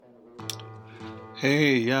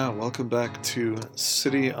Hey, yeah, welcome back to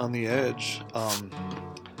City on the Edge.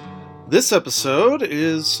 This episode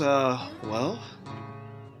is, a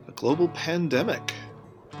global pandemic.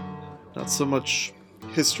 Not so much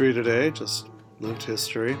history today, just lived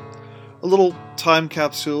history. A little time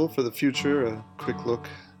capsule for the future, a quick look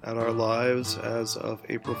at our lives as of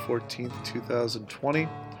April 14th, 2020.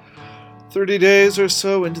 30 days or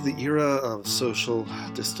so into the era of social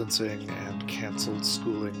distancing and canceled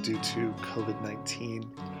schooling due to COVID 19.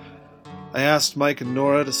 I asked Mike and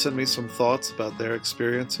Nora to send me some thoughts about their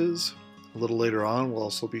experiences. A little later on, we'll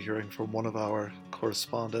also be hearing from one of our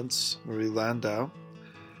correspondents, Marie Landau.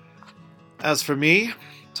 As for me,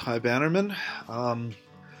 Ty Bannerman,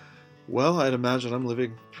 I'd imagine I'm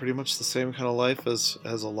living pretty much the same kind of life as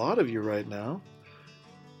a lot of you right now.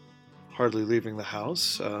 Hardly leaving the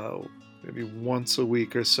house. Maybe once a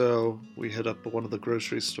week or so, we hit up one of the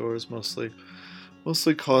grocery stores, mostly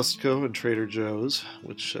Costco and Trader Joe's,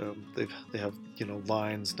 which they have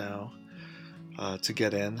lines now to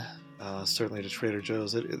get in. Certainly to Trader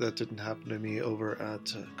Joe's. That didn't happen to me over at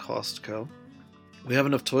Costco. We have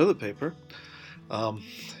enough toilet paper.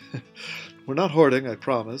 We're not hoarding, I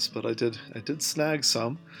promise, but I did snag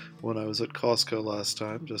some when I was at Costco last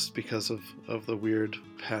time, just because of the weird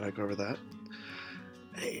panic over that.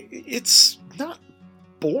 It's not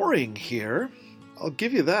boring here, I'll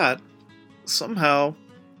give you that. Somehow,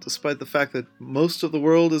 despite the fact that most of the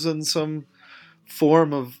world is in some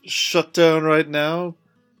form of shutdown right now,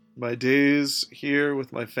 my days here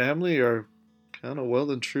with my family are kind of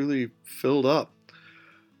well and truly filled up.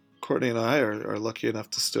 Courtney and I are lucky enough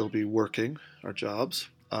to still be working our jobs.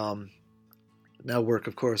 Now work,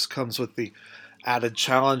 of course, comes with the added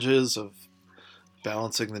challenges of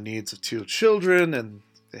balancing the needs of two children, and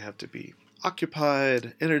they have to be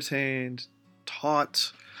occupied, entertained,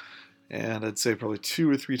 taught, and I'd say probably 2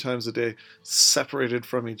 or 3 times a day separated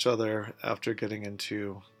from each other after getting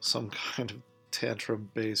into some kind of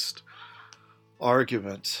tantrum-based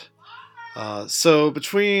argument. So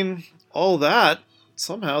between all that,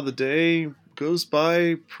 somehow the day goes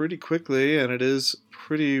by pretty quickly, and it is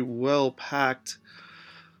pretty well packed.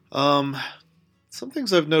 Some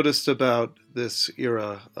things I've noticed about this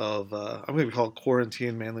era of, I'm going to call it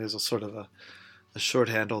quarantine mainly as a sort of a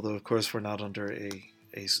shorthand, although of course we're not under an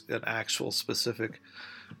actual specific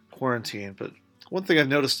quarantine. But one thing I've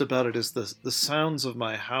noticed about it is the sounds of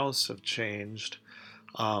my house have changed.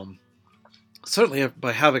 Certainly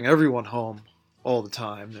by having everyone home all the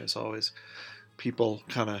time, there's always people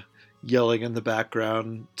kind of yelling in the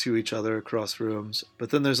background to each other across rooms. But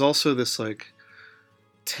then there's also this like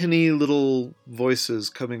tinny little voices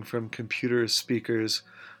coming from computer speakers.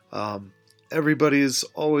 Everybody's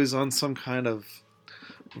always on some kind of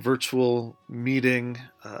virtual meeting.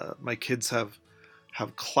 My kids have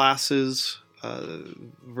classes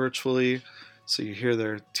virtually, so you hear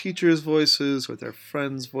their teachers' voices or their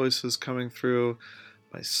friends' voices coming through.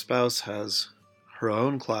 My spouse has her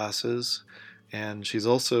own classes, and she's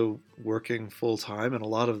also working full-time, and a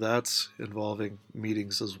lot of that's involving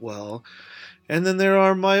meetings as well. And then there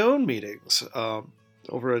are my own meetings.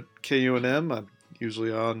 Over at KUNM, I'm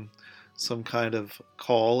usually on some kind of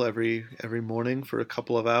call every morning for a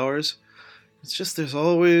couple of hours. It's just there's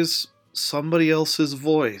always somebody else's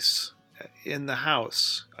voice in the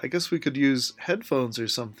house. I guess we could use headphones or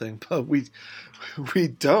something, but we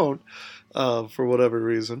don't for whatever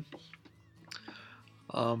reason.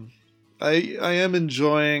 I am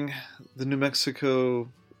enjoying the New Mexico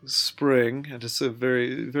spring, and it's a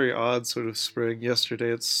very, very odd sort of spring. Yesterday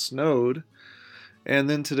it snowed, and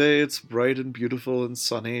then today it's bright and beautiful and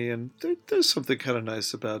sunny, and there's something kind of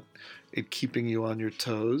nice about it keeping you on your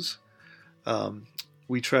toes.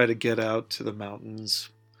 We try to get out to the mountains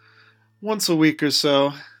once a week or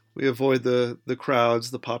so. We avoid the crowds,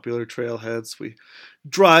 the popular trailheads. We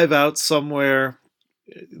drive out somewhere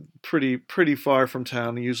pretty far from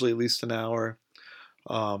town, usually at least an hour.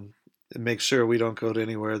 And make sure we don't go to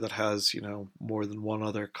anywhere that has more than one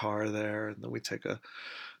other car there, and then we take a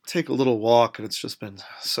little walk, and it's just been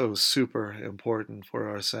so super important for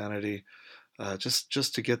our sanity,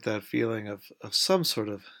 just to get that feeling of some sort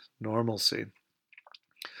of normalcy.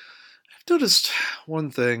 I've noticed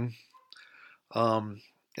one thing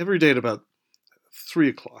every day at about 3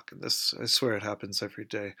 o'clock, and this, I swear it happens every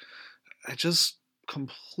day, I just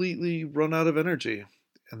completely run out of energy,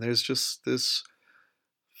 and there's just this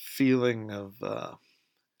feeling of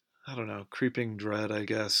I don't know, creeping dread, I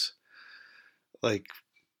guess, like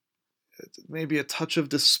maybe a touch of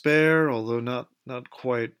despair, although not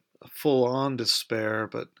quite full on despair,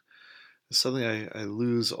 but suddenly I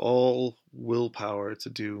lose all willpower to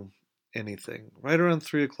do anything right around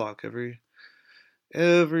 3 o'clock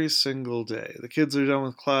every single day. The kids are done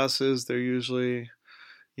with classes. They're usually,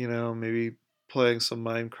 maybe playing some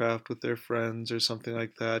Minecraft with their friends or something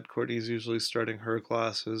like that. Courtney's usually starting her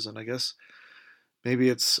classes, and I guess maybe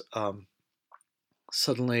it's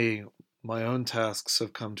suddenly my own tasks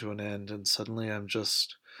have come to an end, and suddenly I'm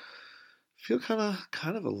just feel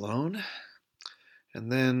kind of alone.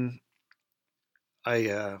 And then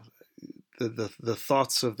I the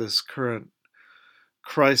thoughts of this current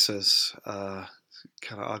crisis kind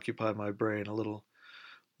of occupy my brain a little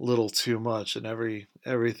too much, and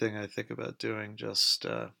everything I think about doing just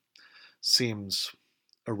seems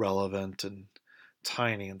irrelevant and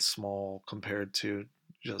tiny and small compared to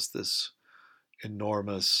just this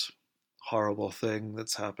enormous horrible thing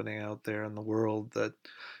that's happening out there in the world that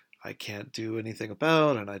I can't do anything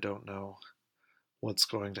about, and I don't know what's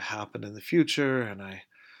going to happen in the future. And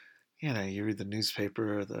you read the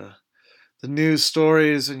newspaper, the news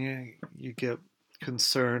stories, and you get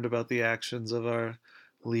concerned about the actions of our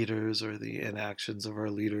leaders or the inactions of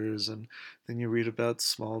our leaders, and then you read about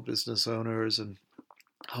small business owners and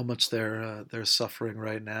how much they're suffering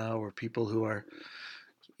right now, or people who are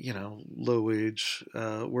low wage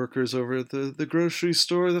workers over at the grocery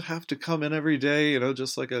store that have to come in every day,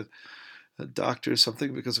 just like a doctor or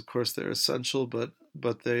something, because of course they're essential, but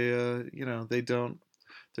they they don't,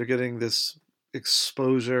 they're getting this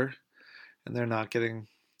exposure, and they're not getting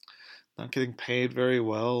paid very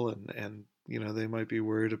well, and they might be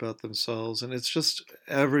worried about themselves, and it's just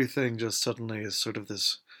everything just suddenly is sort of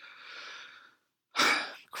this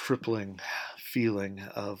crippling feeling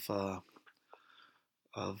of well,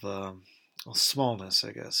 smallness,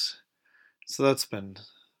 I guess. So that's been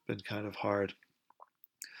kind of hard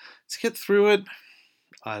to get through it.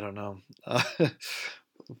 I don't know.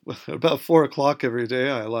 About 4 o'clock every day,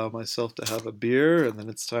 I allow myself to have a beer, and then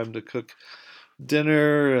it's time to cook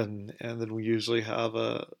dinner, and then we usually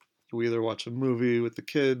we either watch a movie with the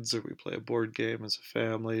kids or we play a board game as a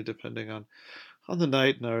family, depending on the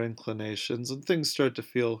night and our inclinations. And things start to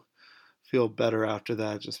feel better after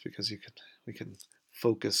that, just because we can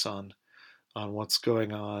focus on what's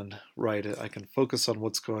going on right. I can focus on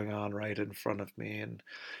what's going on right in front of me, and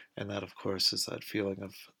that of course is that feeling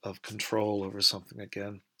of control over something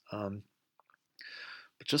again. But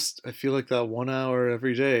just I feel like that 1 hour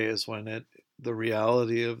every day is when the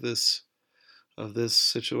reality of this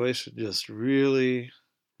situation just really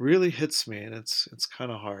hits me, and it's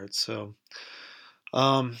kind of hard. So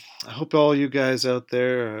I hope all you guys out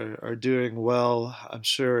there are doing well. I'm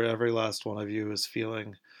sure every last one of you is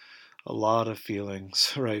feeling a lot of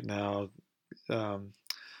feelings right now, a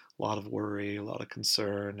lot of worry, a lot of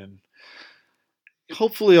concern, and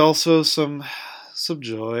hopefully also some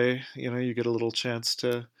joy. You get a little chance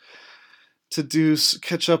to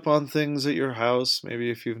catch up on things at your house. Maybe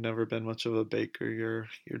if you've never been much of a baker, you're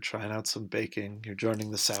trying out some baking. You're joining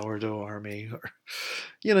the sourdough army, or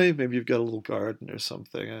maybe you've got a little garden or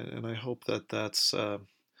something. And I hope I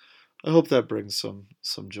hope that brings some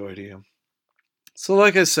joy to you. So,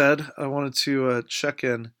 like I said, I wanted to check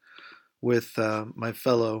in with my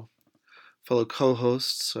fellow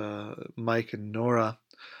co-hosts, Mike and Nora.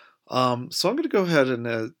 So I'm going to go ahead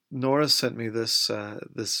and Nora sent me this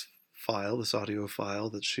audio file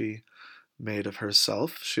that she made of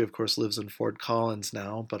herself. She of course lives in Fort Collins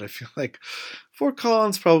now, but I feel like Fort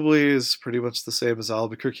Collins probably is pretty much the same as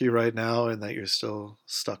Albuquerque right now, in that you're still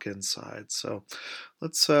stuck inside. So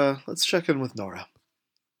let's check in with Nora.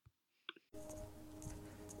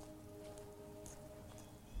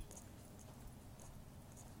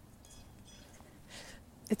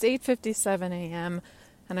 It's 8:57 a.m.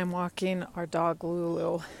 and I'm walking our dog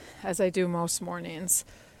Lulu, as I do most mornings.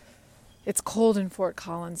 It's cold in Fort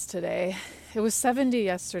Collins today. It was 70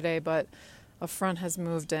 yesterday, but a front has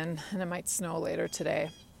moved in and it might snow later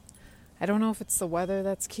today. I don't know if it's the weather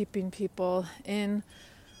that's keeping people in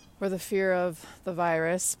or the fear of the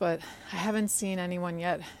virus, but I haven't seen anyone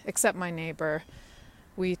yet except my neighbor.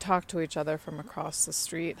 We talk to each other from across the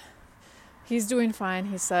street. He's doing fine.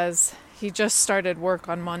 He says he just started work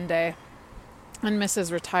on Monday and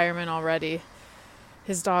misses retirement already.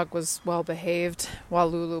 His dog was well behaved while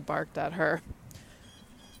Lulu barked at her.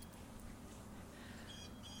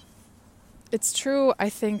 It's true, I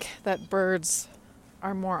think, that birds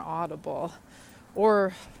are more audible,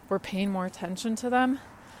 or we're paying more attention to them,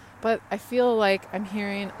 but I feel like I'm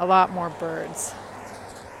hearing a lot more birds.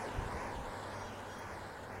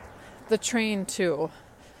 The train too.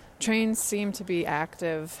 Trains seem to be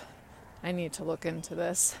active. I need to look into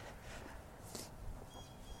this.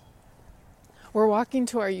 We're walking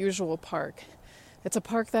to our usual park. It's a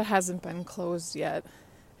park that hasn't been closed yet,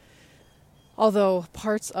 although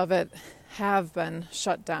parts of it have been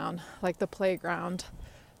shut down, like the playground.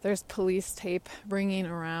 There's police tape ringing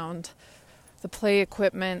around. The play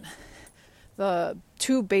equipment, the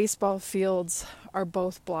 2 baseball fields are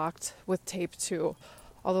both blocked with tape too,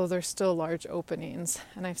 although there's still large openings,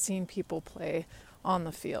 and I've seen people play on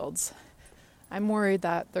the fields. I'm worried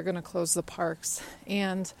that they're going to close the parks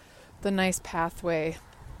and the nice pathway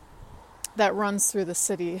that runs through the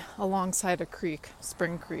city alongside a creek,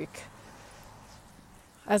 Spring Creek.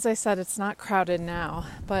 As I said, it's not crowded now,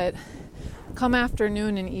 but come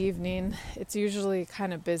afternoon and evening, it's usually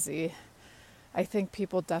kind of busy. I think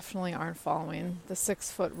people definitely aren't following the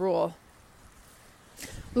 6-foot rule.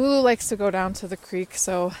 Lulu likes to go down to the creek,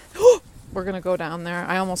 so we're going to go down there.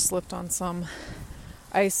 I almost slipped on some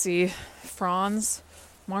icy fronds,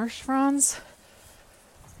 marsh fronds.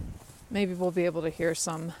 Maybe we'll be able to hear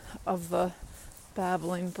some of the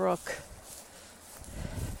babbling brook.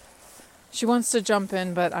 She wants to jump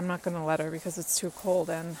in, but I'm not going to let her because it's too cold,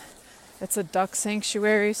 and it's a duck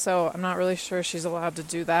sanctuary, so I'm not really sure she's allowed to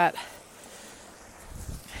do that.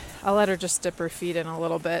 I'll let her just dip her feet in a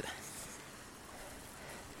little bit.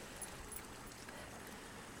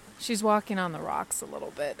 She's walking on the rocks a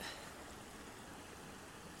little bit.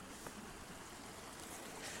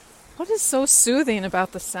 What is so soothing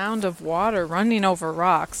about the sound of water running over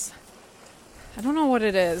rocks? I don't know what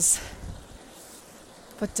it is.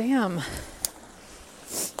 But damn.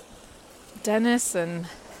 Dennis and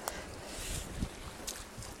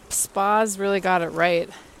Spas really got it right.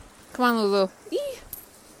 Come on, Lulu. Eee.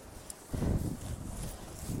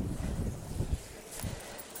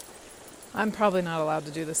 I'm probably not allowed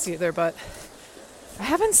to do this either, but I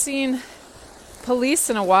haven't seen police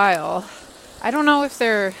in a while. I don't know if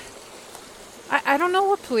they're... I don't know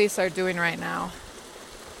what police are doing right now.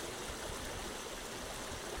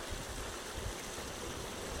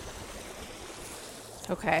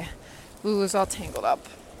 Okay, Lulu's all tangled up.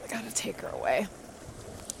 I gotta take her away.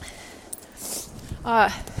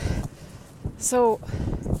 So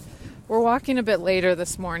we're walking a bit later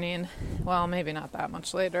this morning. Well, maybe not that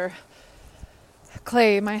much later.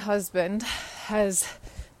 Clay, my husband, has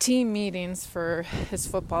team meetings for his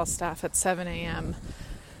football staff at 7 a.m.,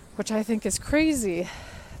 which I think is crazy,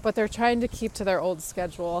 but they're trying to keep to their old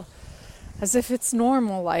schedule as if it's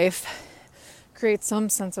normal life, create some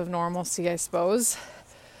sense of normalcy, I suppose.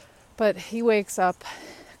 But he wakes up,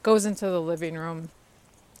 goes into the living room,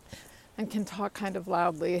 and can talk kind of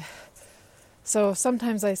loudly. So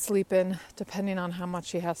sometimes I sleep in, depending on how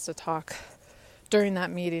much he has to talk during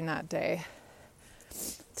that meeting that day.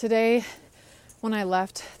 Today, when I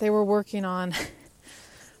left, they were working on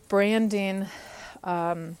branding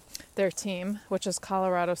their team, which is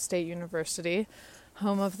Colorado State University,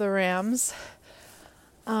 home of the Rams,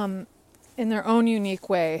 in their own unique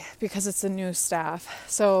way because it's a new staff.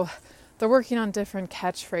 So they're working on different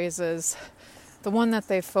catchphrases. The one that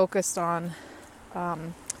they focused on,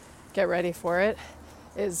 get ready for it,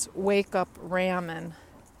 is "Wake Up Ramen."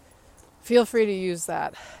 Feel free to use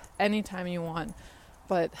that anytime you want,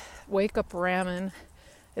 but "Wake Up Ramen"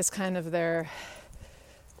 is kind of their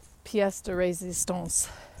pièce de résistance.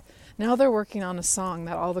 Now they're working on a song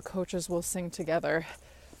that all the coaches will sing together.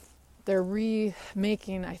 They're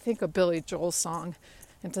remaking, I think, a Billy Joel song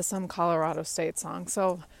into some Colorado State song.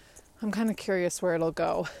 So I'm kind of curious where it'll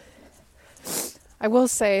go. I will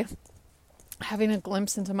say, having a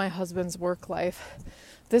glimpse into my husband's work life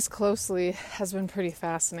this closely has been pretty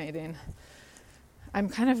fascinating. I'm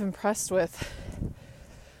kind of impressed with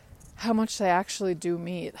how much they actually do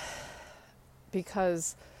meet,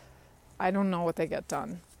 because I don't know what they get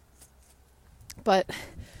done. But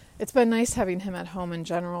it's been nice having him at home in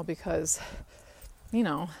general because, you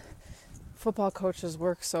know, football coaches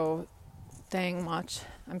work so dang much.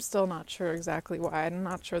 I'm still not sure exactly why. I'm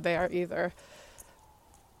not sure they are either.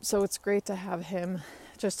 So it's great to have him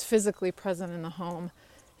just physically present in the home.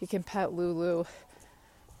 He can pet Lulu.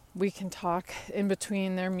 We can talk in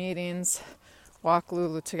between their meetings, walk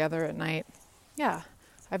Lulu together at night. Yeah,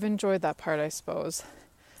 I've enjoyed that part, I suppose.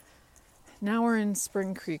 Now we're in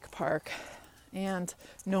Spring Creek Park, and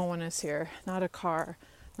no one is here. Not a car,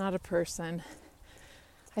 not a person.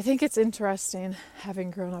 I think it's interesting, having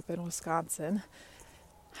grown up in Wisconsin,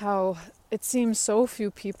 how it seems so few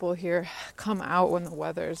people here come out when the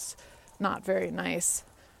weather's not very nice.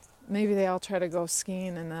 Maybe they all try to go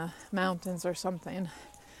skiing in the mountains or something.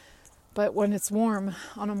 But when it's warm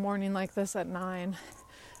on a morning like this at 9,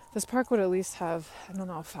 this park would at least have,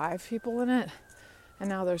 5 people in it. And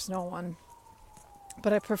now there's no one.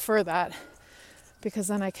 But I prefer that because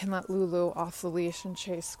then I can let Lulu off the leash and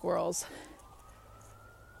chase squirrels.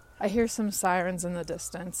 I hear some sirens in the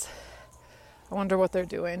distance. I wonder what they're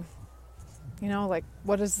doing. Like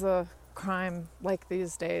what is the crime like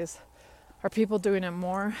these days? Are people doing it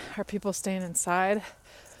more? Are people staying inside?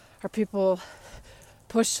 Are people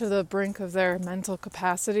pushed to the brink of their mental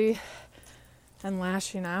capacity and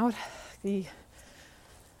lashing out?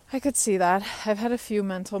 I could see that. I've had a few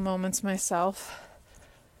mental moments myself.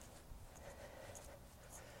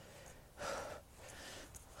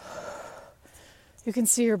 You can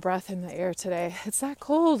see your breath in the air today. It's that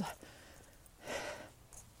cold.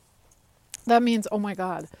 That means, oh my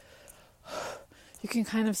God, you can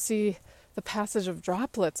kind of see the passage of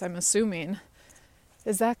droplets, I'm assuming.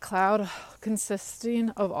 Is that cloud consisting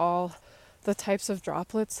of all the types of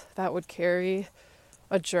droplets that would carry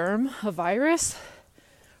a germ, a virus?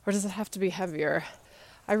 Or does it have to be heavier?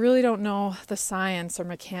 I really don't know the science or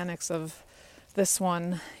mechanics of this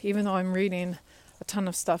one, even though I'm reading a ton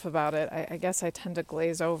of stuff about it. I guess I tend to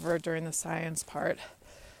glaze over during the science part.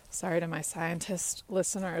 Sorry to my scientist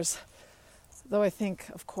listeners. Though I think,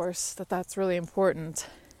 of course, that that's really important.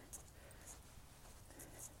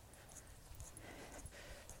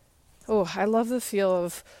 Oh, I love the feel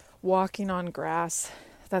of walking on grass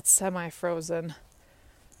that's semi-frozen.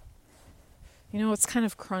 It's kind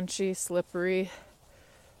of crunchy, slippery.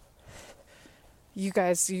 You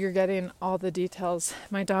guys, you're getting all the details.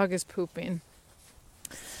 My dog is pooping.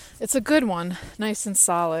 It's a good one, nice and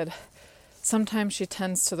solid. Sometimes she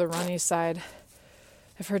tends to the runny side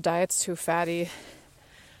if her diet's too fatty.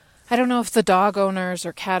 I don't know if the dog owners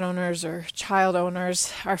or cat owners or child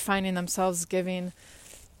owners are finding themselves giving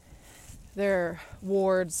their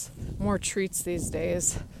wards more treats these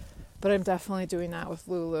days, but I'm definitely doing that with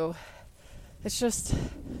Lulu.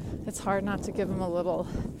 It's hard not to give him a little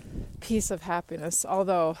piece of happiness,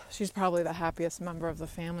 although she's probably the happiest member of the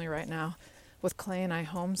family right now with Clay and I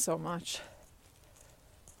home so much.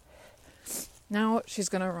 Now she's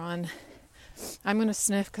going to run. I'm going to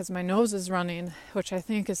sniff because my nose is running, which I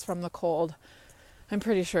think is from the cold. I'm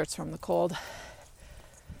pretty sure it's from the cold.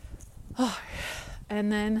 Oh,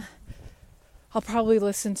 and then I'll probably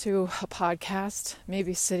listen to a podcast,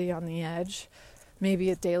 maybe City on the Edge,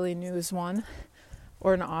 maybe a daily news one,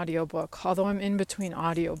 or an audiobook, although I'm in between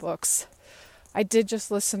audiobooks. I did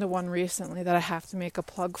just listen to one recently that I have to make a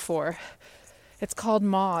plug for. It's called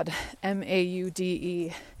Maude,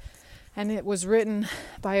 Maude, and it was written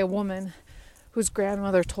by a woman whose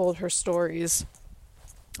grandmother told her stories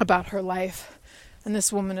about her life. And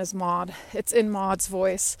this woman is Maude. It's in Maude's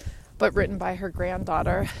voice, but written by her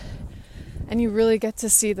granddaughter. And you really get to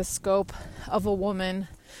see the scope of a woman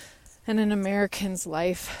and an American's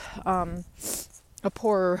life, a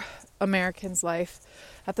poor American's life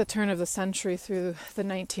at the turn of the century through the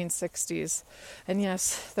 1960s. And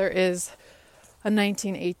yes, there is a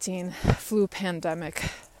 1918 flu pandemic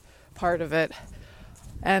part of it.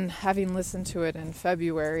 And having listened to it in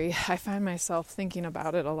February, I find myself thinking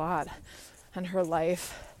about it a lot and her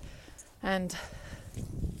life and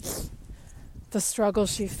the struggle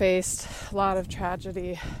she faced, a lot of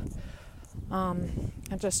tragedy, and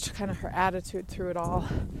just kind of her attitude through it all.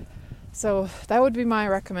 So that would be my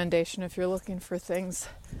recommendation if you're looking for things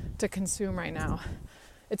to consume right now.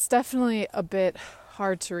 It's definitely a bit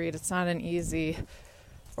hard to read. It's not an easy,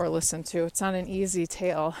 or listen to, it's not an easy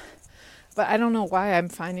tale. But I don't know why I'm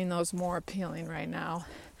finding those more appealing right now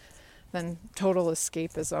than total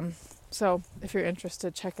escapism. So if you're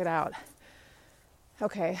interested, check it out.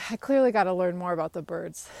 Okay, I clearly got to learn more about the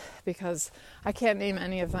birds because I can't name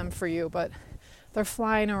any of them for you, but they're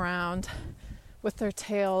flying around with their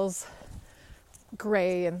tails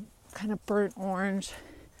gray and kind of burnt orange,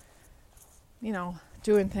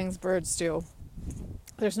 doing things birds do.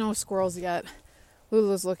 There's no squirrels yet.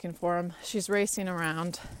 Lulu's looking for them. She's racing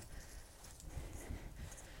around.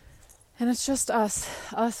 And it's just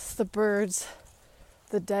us, the birds,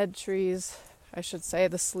 the dead trees, I should say,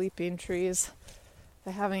 the sleeping trees.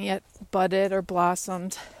 They haven't yet budded or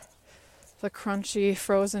blossomed. The crunchy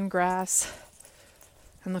frozen grass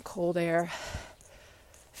and the cold air.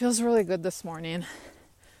 Feels really good this morning.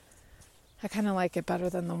 I kind of like it better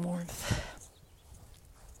than the warmth.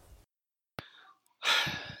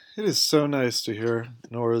 It is so nice to hear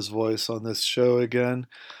Nora's voice on this show again.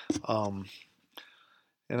 And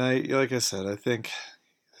like I said, I think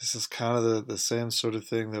this is kind of the same sort of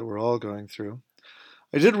thing that we're all going through.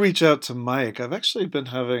 I did reach out to Mike. I've actually been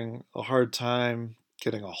having a hard time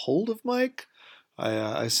getting a hold of Mike.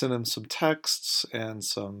 I sent him some texts and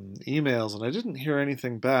some emails, and I didn't hear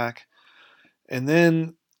anything back. And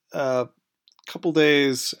then a couple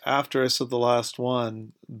days after I said the last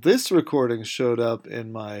one, this recording showed up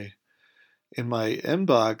in my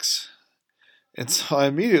inbox, And so I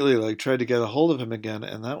immediately like tried to get a hold of him again,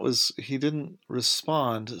 and he didn't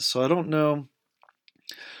respond. So I don't know.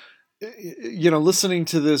 Listening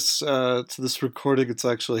to this recording, it's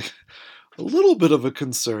actually a little bit of a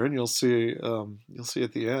concern. You'll see. You'll see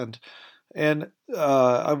at the end. And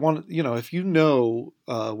I want if you know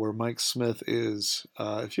where Mike Smith is,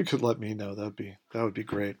 if you could let me know, that would be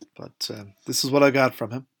great. But this is what I got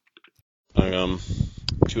from him.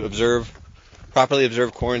 To properly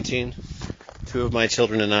observe quarantine, 2 of my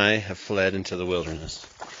children and I have fled into the wilderness.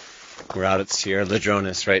 We're out at Sierra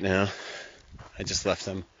Ladrones right now. I just left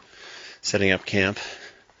them setting up camp,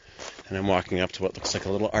 and I'm walking up to what looks like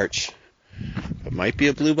a little arch. It might be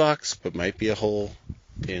a blue box, but might be a hole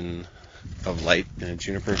of light in a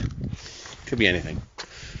juniper. Could be anything.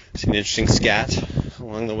 See an interesting scat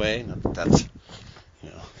along the way. Not that that's,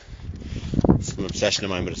 some obsession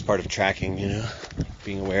of mine, but it's part of tracking,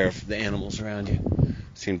 being aware of the animals around you.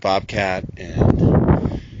 Seen bobcat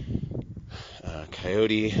and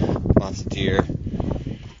coyote, lots of deer,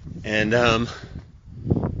 and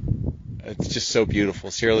it's just so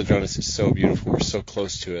beautiful. Sierra Ladrones is so beautiful. We're so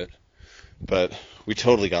close to it, but we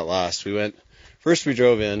totally got lost. We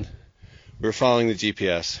drove in. We were following the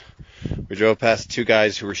GPS. We drove past 2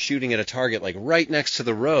 guys who were shooting at a target like right next to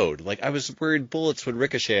the road. Like I was worried bullets would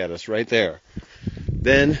ricochet at us right there.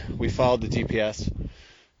 Then we followed the GPS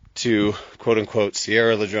to quote unquote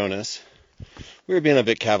Sierra Ladrones. We were being a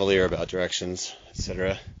bit cavalier about directions,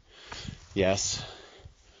 etc. Yes.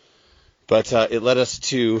 But it led us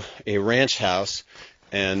to a ranch house,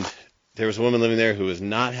 and there was a woman living there who was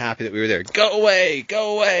not happy that we were there. Go away!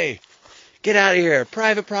 Go away! Get out of here!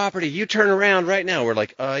 Private property! You turn around right now! We're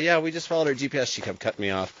like, yeah, we just followed our GPS. She kept cutting me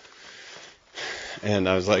off. And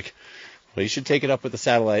I was like, well, you should take it up with the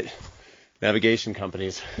satellite navigation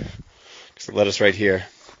companies, because it led us right here.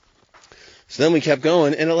 So then we kept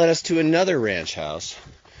going, and it led us to another ranch house.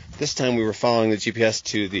 This time we were following the GPS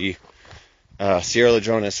to the Sierra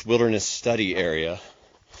Ladrones Wilderness Study Area.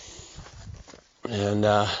 And,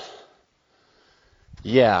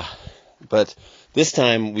 yeah, but this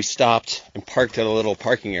time we stopped and parked at a little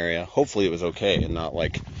parking area. Hopefully it was okay and not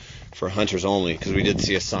like for hunters only, because we did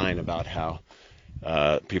see a sign about how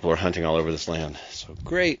people are hunting all over this land. So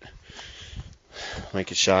great. Might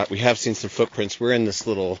get shot. We have seen some footprints. We're in this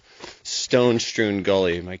little stone-strewn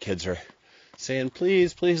gully. My kids are saying,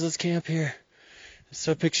 please, let's camp here. It's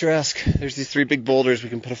so picturesque. There's these 3 big boulders we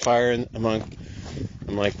can put a fire in among.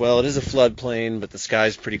 I'm like, well, it is a floodplain, but the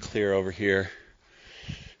sky's pretty clear over here.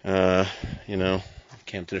 I've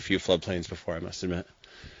camped in a few floodplains before, I must admit.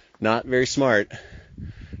 Not very smart,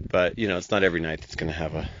 but, it's not every night that's going to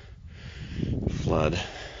have a flood.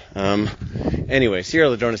 Anyway, Sierra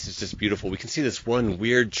Ladrones is just beautiful. We can see this one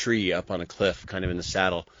weird tree up on a cliff, kind of in the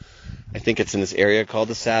saddle. I think it's in this area called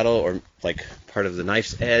the Saddle, or like part of the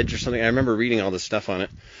Knife's Edge or something. I remember reading all this stuff on it,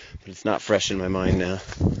 but it's not fresh in my mind now.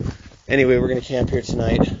 Anyway, we're going to camp here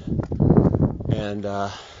tonight, and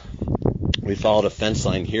we followed a fence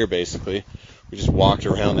line here, basically. We just walked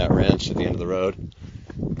around that ranch at the end of the road.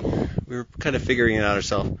 We were kind of figuring it out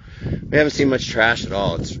ourselves. We haven't seen much trash at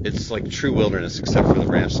all. It's like true wilderness, except for the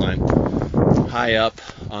ranch line. High up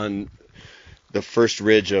on the first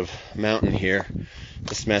ridge of mountain here,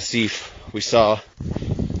 this massif, we saw,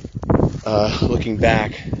 looking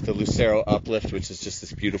back, the Lucero Uplift, which is just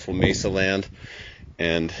this beautiful mesa land,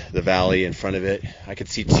 and the valley in front of it. I could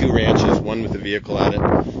see 2 ranches, one with a vehicle at it,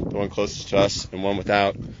 the one closest to us, and one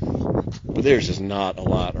without. But there's just not a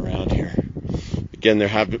lot around here. Again,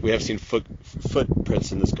 we have seen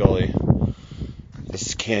footprints in this gully,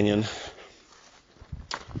 this canyon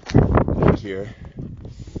back here.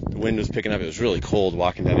 The wind was picking up. It was really cold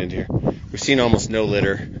walking down into here. We've seen almost no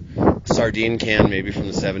litter. A sardine can maybe from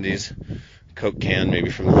the 70s. Coke can maybe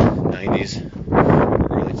from the 90s,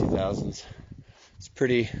 early 2000s. It's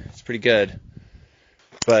pretty good.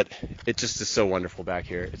 But it just is so wonderful back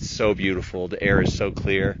here. It's so beautiful. The air is so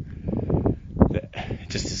clear. It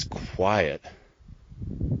just is quiet.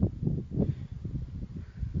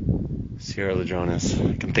 Sierra Ladrones.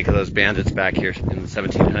 I can think of those bandits back here in the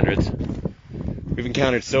 1700s. We've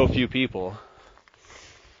encountered so few people.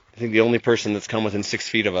 I think the only person that's come within 6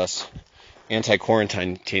 feet of us,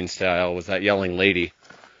 anti-quarantine style, was that yelling lady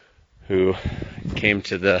who came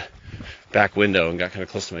to the back window and got kind of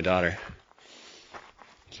close to my daughter.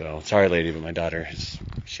 So, sorry lady, but my daughter,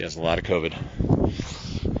 she has a lot of COVID.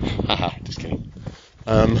 Haha, just kidding.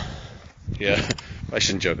 Yeah, I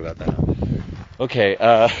shouldn't joke about that. Okay,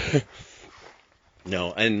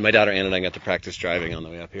 no, and my daughter Anna and I got to practice driving on the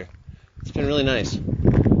way up here. It's been really nice.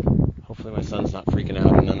 Hopefully my son's not freaking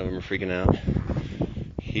out, and none of them are freaking out.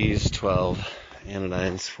 He's 12,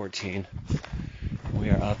 Anodyne's 14. We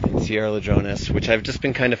are up in Sierra Ladrones, which I've just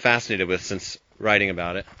been kind of fascinated with since writing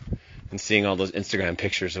about it and seeing all those Instagram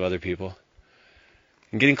pictures of other people.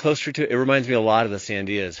 And getting closer to it, it reminds me a lot of the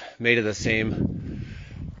Sandias, made of the same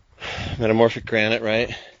metamorphic granite,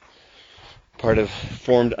 right?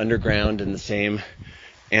 Formed underground in the same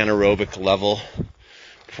anaerobic level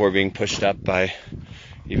before being pushed up by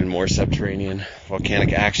even more subterranean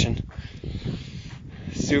volcanic action.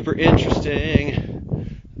 Super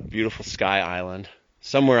interesting. A beautiful sky island.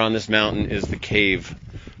 Somewhere on this mountain is the cave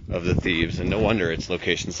of the thieves, and no wonder its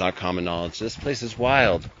location's not common knowledge. This place is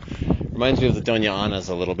wild. Reminds me of the Doña Ana's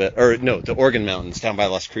a little bit. Or, no, the Organ Mountains down by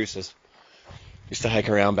Las Cruces. Used to hike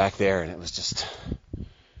around back there, and it was just,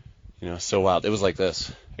 so wild. It was like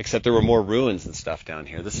this. Except there were more ruins and stuff down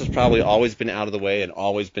here. This has probably always been out of the way and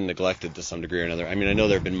always been neglected to some degree or another. I mean, I know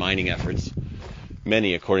there have been mining efforts.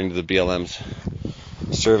 Many, according to the BLM's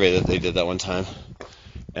survey that they did that one time.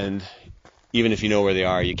 And even if you know where they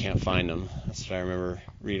are, you can't find them. That's what I remember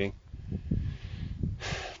reading.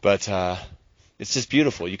 But it's just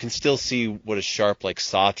beautiful. You can still see what a sharp, like,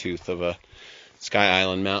 sawtooth of a Sky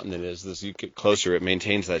Island mountain it is. As you get closer, it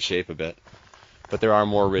maintains that shape a bit. But there are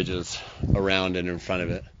more ridges around and in front of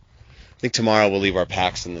it. I think tomorrow we'll leave our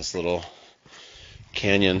packs in this little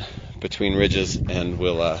canyon between ridges, and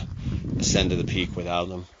we'll ascend to the peak without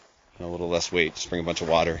them. A little less weight, just bring a bunch of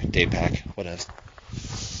water, day pack, whatever.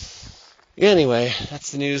 Anyway,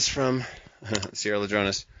 that's the news from Sierra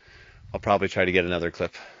Ladrones. I'll probably try to get another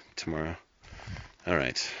clip tomorrow. All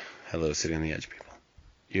right. Hello, City on the Edge people.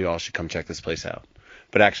 You all should come check this place out.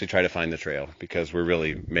 But actually try to find the trail, because we're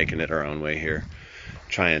really making it our own way here.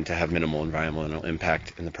 Trying to have minimal environmental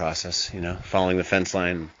impact in the process, following the fence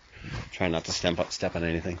line, trying not to step on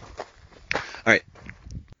anything. All right.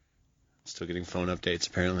 Still getting phone updates,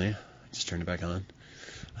 apparently. Just turned it back on.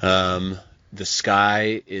 The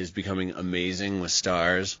sky is becoming amazing with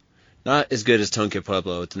stars. Not as good as Tonke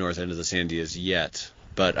Pueblo at the north end of the Sandias yet,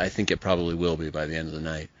 but I think it probably will be by the end of the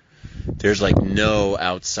night. There's like no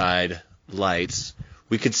outside lights.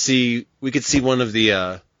 We could see one of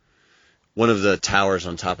the towers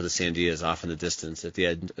on top of the Sandias off in the distance at the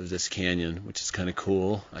end of this canyon, which is kind of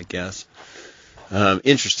cool, I guess.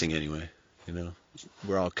 Interesting anyway.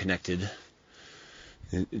 We're all connected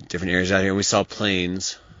in different areas out here. And we saw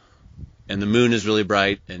planes, and the moon is really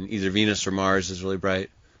bright, and either Venus or Mars is really bright.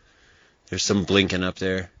 There's some blinking up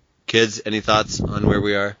there. Kids, any thoughts on where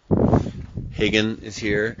we are? Hagen is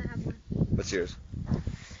here. What's yours?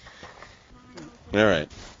 All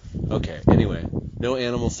right. Okay. Anyway, no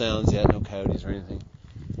animal sounds yet. No coyotes or anything.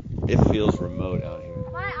 It feels remote out here.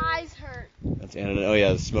 My eyes hurt. That's Anna. Oh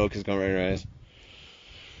yeah, the smoke is going right in her eyes.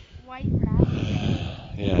 White rabbit.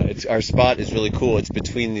 Yeah, our spot is really cool. It's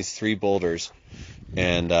between these three boulders,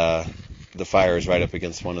 and the fire is right up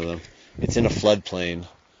against one of them. It's in a floodplain,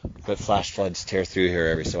 but flash floods tear through here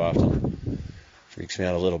every so often. Freaks me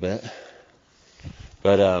out a little bit.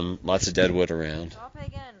 But lots of dead wood around. Drop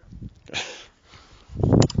again.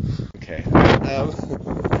 Okay.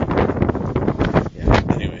 Yeah,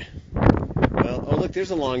 anyway. Well, oh look,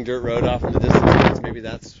 there's a long dirt road off in the distance. Maybe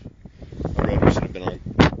that's a road we should have been on.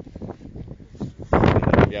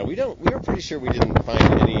 Yeah, we were pretty sure we didn't find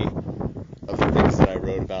any of the things that I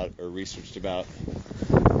wrote about or researched about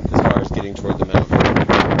as far as getting toward the mountain.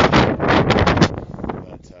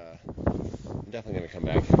 But I'm definitely going to come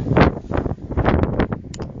back.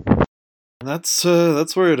 And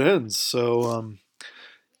that's where it ends. So,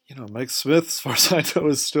 Mike Smith, as far as I know,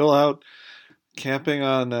 is still out camping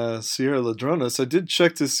on Sierra Ladrones. I did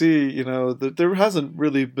check to see, that there hasn't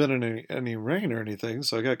really been any rain or anything,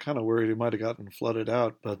 so I got kind of worried he might have gotten flooded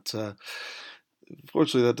out, but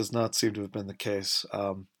fortunately that does not seem to have been the case.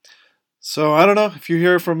 So I don't know. If you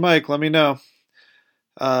hear from Mike, let me know.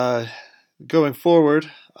 Going forward,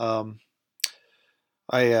 I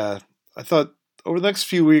thought over the next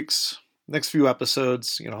few weeks, next few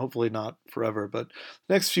episodes, hopefully not forever, but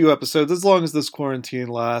next few episodes, as long as this quarantine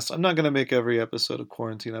lasts. I'm not going to make every episode a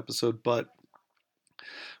quarantine episode, but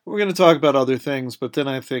we're going to talk about other things. But then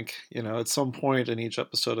I think, at some point in each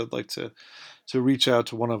episode, I'd like to reach out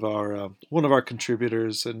to one of our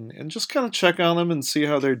contributors and just kind of check on them and see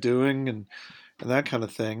how they're doing and that kind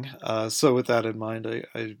of thing. So with that in mind,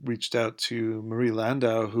 I reached out to Marie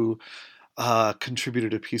Landau, who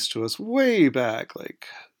contributed a piece to us way back, like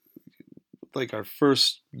our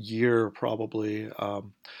first year probably,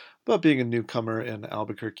 about being a newcomer in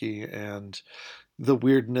Albuquerque and the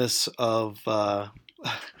weirdness of like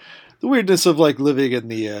living in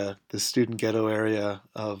the student ghetto area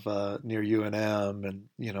of near UNM,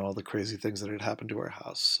 and all the crazy things that had happened to our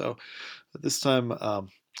house. So this time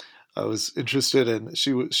I was interested in.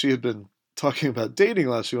 She had been talking about dating a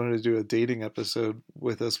lot. She wanted to do a dating episode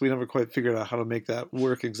with us. We never quite figured out how to make that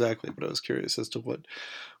work exactly, but I was curious as to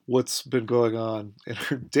what's been going on in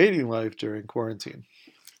her dating life during quarantine.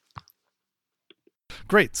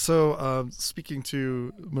 Great. So, speaking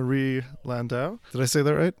to Marie Landau, did I say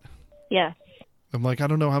that right? Yes. I'm like, I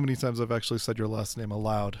don't know how many times I've actually said your last name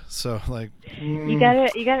aloud. So, like, You got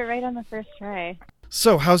it right on the first try.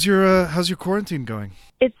 So, how's your quarantine going?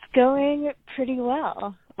 It's going pretty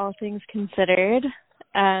well, all things considered.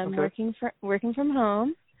 Okay. Working from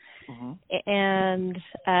home, and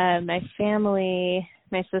my family,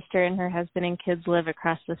 my sister and her husband and kids live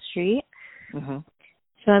across the street.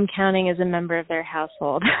 So I'm counting as a member of their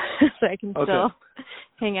household, so I can still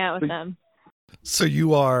hang out with them. So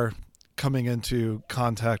you are coming into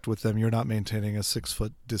contact with them. You're not maintaining a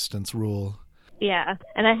 6-foot distance rule. Yeah,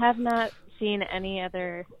 and I have not seen any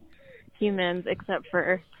other humans except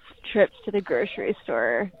for trips to the grocery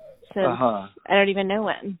store since I don't even know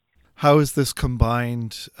when. How is this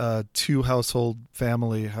combined 2-household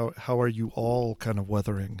family? How are you all kind of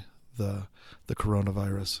weathering the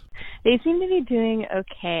coronavirus? They seem to be doing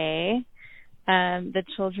okay. The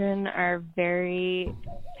children are very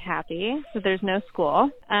happy, so there's no school.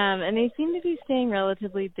 And they seem to be staying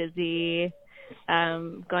relatively busy,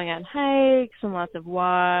 going on hikes and lots of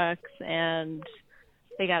walks, and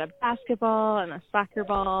they got a basketball and a soccer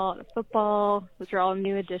ball and a football, which are all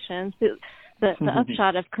new additions. The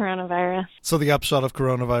upshot of coronavirus. So the upshot of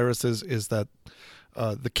coronavirus is that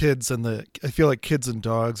the kids I feel like kids and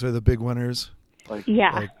dogs are the big winners. Like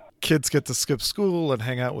kids get to skip school and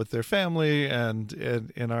hang out with their family, and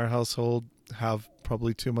in our household have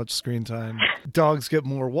probably too much screen time. Dogs get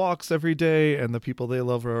more walks every day, and the people they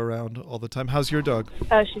love are around all the time. How's your dog?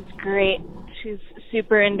 Oh, she's great. She's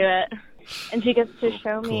super into it. And she gets to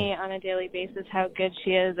show me on a daily basis how good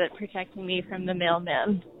she is at protecting me from the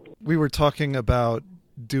mailman. We were talking about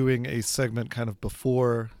doing a segment kind of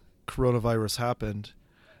before coronavirus happened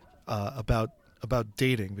about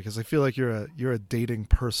dating, because I feel like you're a dating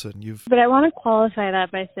person. But I want to qualify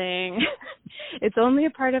that by saying it's only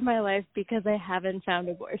a part of my life because I haven't found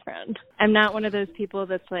a boyfriend. I'm not one of those people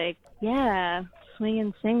that's like, yeah,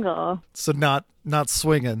 swinging single. So not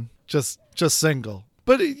swinging, just single.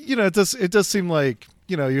 But it does seem like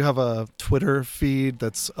you have a Twitter feed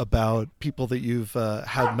that's about people that you've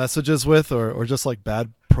had messages with, or just like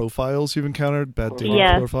bad profiles you've encountered, bad dating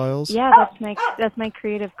profiles. Yeah, that's my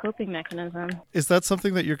creative coping mechanism. Is that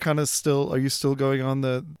something that you're kind of are you still going on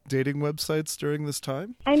the dating websites during this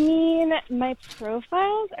time? I mean, my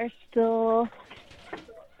profiles are still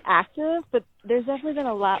active, but there's definitely been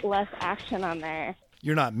a lot less action on there.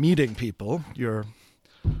 You're not meeting people.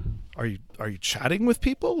 Are you chatting with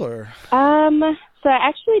people, or? So I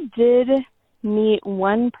actually did meet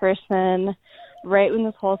one person right when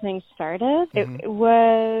this whole thing started. It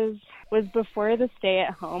was before the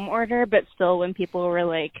stay-at-home order, but still when people were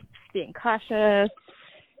like being cautious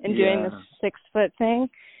and doing the 6-foot thing.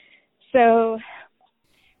 So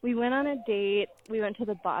we went on a date. We went to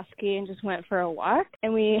the Bosque and just went for a walk,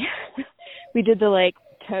 and we did the like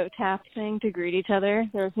toe tap thing to greet each other.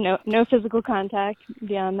 There was no physical contact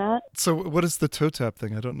beyond that. So what is the toe tap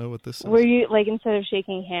thing? I don't know what this is. Where you like, instead of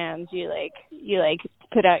shaking hands, you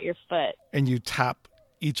put out your foot and you tap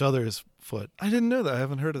each other's foot. I didn't know that. I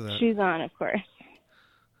haven't heard of that. Shoes on, of course.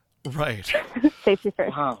 Right. Safety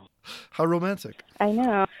first. Wow. How romantic. I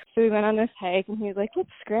know. So we went on this hike, and he was like, let's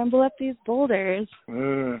scramble up these boulders.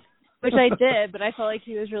 Which I did, but I felt like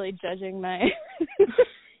he was really judging my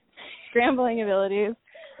scrambling abilities.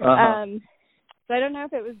 So I don't know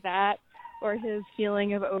if it was that or his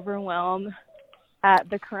feeling of overwhelm at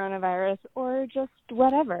the coronavirus or just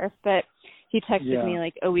whatever. But he texted me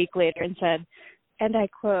like a week later and said, and I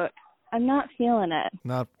quote, "I'm not feeling it."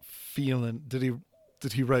 Not feeling.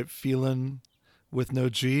 Did he write feeling with no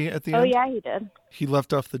G at the end? Oh, yeah, he did. He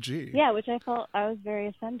left off the G. Yeah, which I was very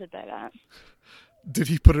offended by that. Did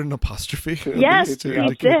he put an apostrophe? Yes, to he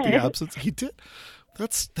indicate did. The absence? He did.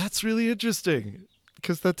 That's really interesting,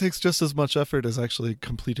 because that takes just as much effort as actually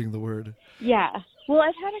completing the word. Yeah. Well,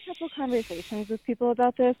 I've had a couple conversations with people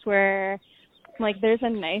about this where, like, there's a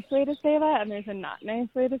nice way to say that and there's a not nice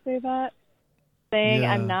way to say that. Saying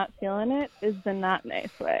I'm not feeling it is the not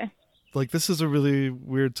nice way. Like, this is a really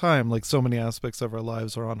weird time. Like, so many aspects of our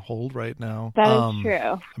lives are on hold right now. That is true.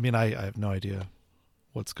 I mean, I have no idea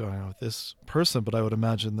what's going on with this person, but I would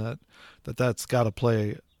imagine that's got to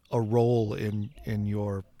play a role in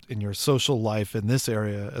your social life in this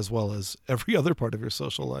area as well as every other part of your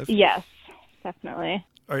social life. Yes, definitely.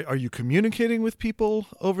 are you communicating with people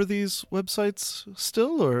over these websites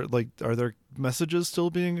still, or like are there messages still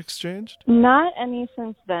being exchanged? Not any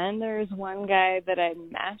since then. There's one guy that I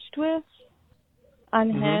matched with on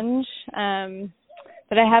Hinge,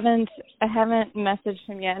 but I haven't messaged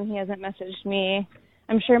him yet, and he hasn't messaged me.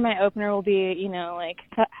 I'm sure my opener will be, like,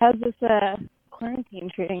 how's this quarantine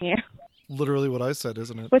treating you? Literally what I said,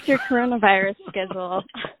 isn't it? What's your coronavirus schedule?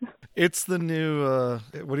 It's the new,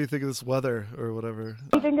 what do you think of this weather or whatever?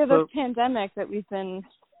 What do you think of this pandemic that we've been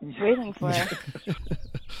waiting for?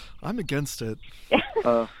 I'm against it.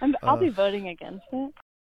 I'll be voting against it.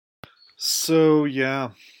 So,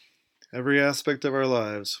 yeah, every aspect of our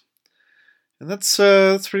lives. And that's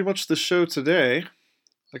pretty much the show today.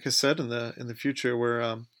 Like I said, in the future, we're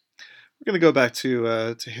going to go back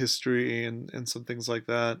to history and some things like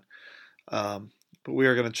that. But we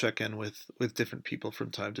are going to check in with different people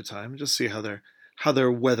from time to time, just see how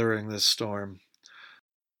they're weathering this storm.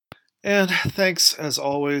 And thanks as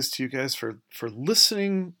always to you guys for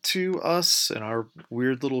listening to us and our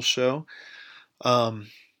weird little show. I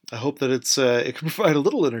hope that it can provide a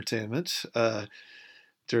little entertainment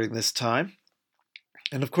during this time.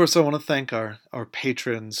 And of course, I want to thank our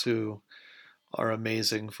patrons who are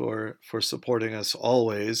amazing for supporting us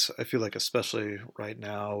always. I feel like especially right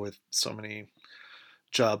now with so many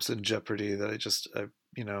jobs in jeopardy that I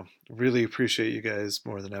really appreciate you guys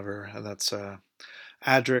more than ever. And that's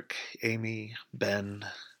Adric, Amy, Ben,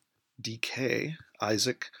 DK,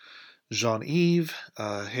 Isaac, Jean-Yves,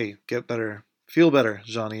 hey, get better, feel better,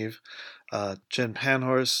 Jean-Yves, Jen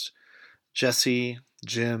Panhorst, Jesse,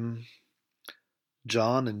 Jim,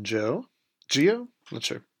 John and Joe, Geo? Not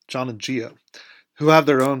sure. John and Geo, who have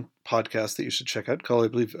their own podcast that you should check out called, I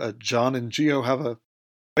believe, John and Geo have a...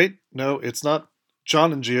 Wait, no, it's not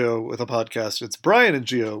John and Geo with a podcast. It's Brian and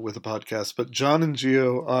Geo with a podcast, but John and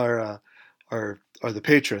Geo are the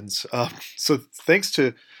patrons. So thanks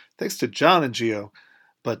to John and Geo,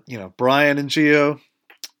 but Brian and Geo,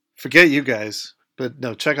 forget you guys. But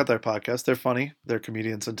no, check out their podcast. They're funny. They're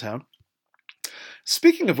comedians in town.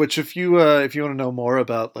 Speaking of which, if you want to know more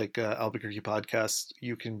about Albuquerque podcasts,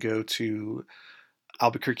 you can go to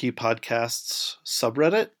Albuquerque Podcasts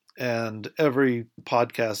subreddit, and every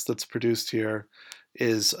podcast that's produced here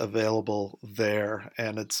is available there,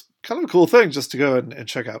 and it's kind of a cool thing just to go and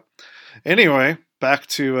check out. Anyway, back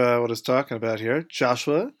to what I was talking about here.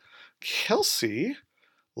 Joshua, Kelsey,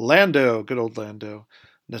 Lando, good old Lando,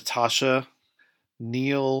 Natasha,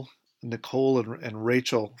 Neil, Nicole, and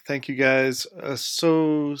Rachel. Thank you guys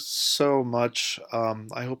so much.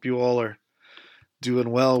 I hope you all are doing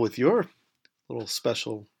well with your little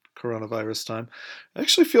special coronavirus time. I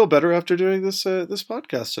actually feel better after doing this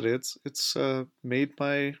podcast today. It's made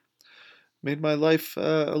my life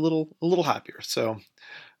a little happier. So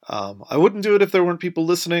I wouldn't do it if there weren't people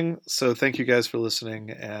listening. So thank you guys for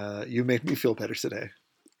listening. You made me feel better today.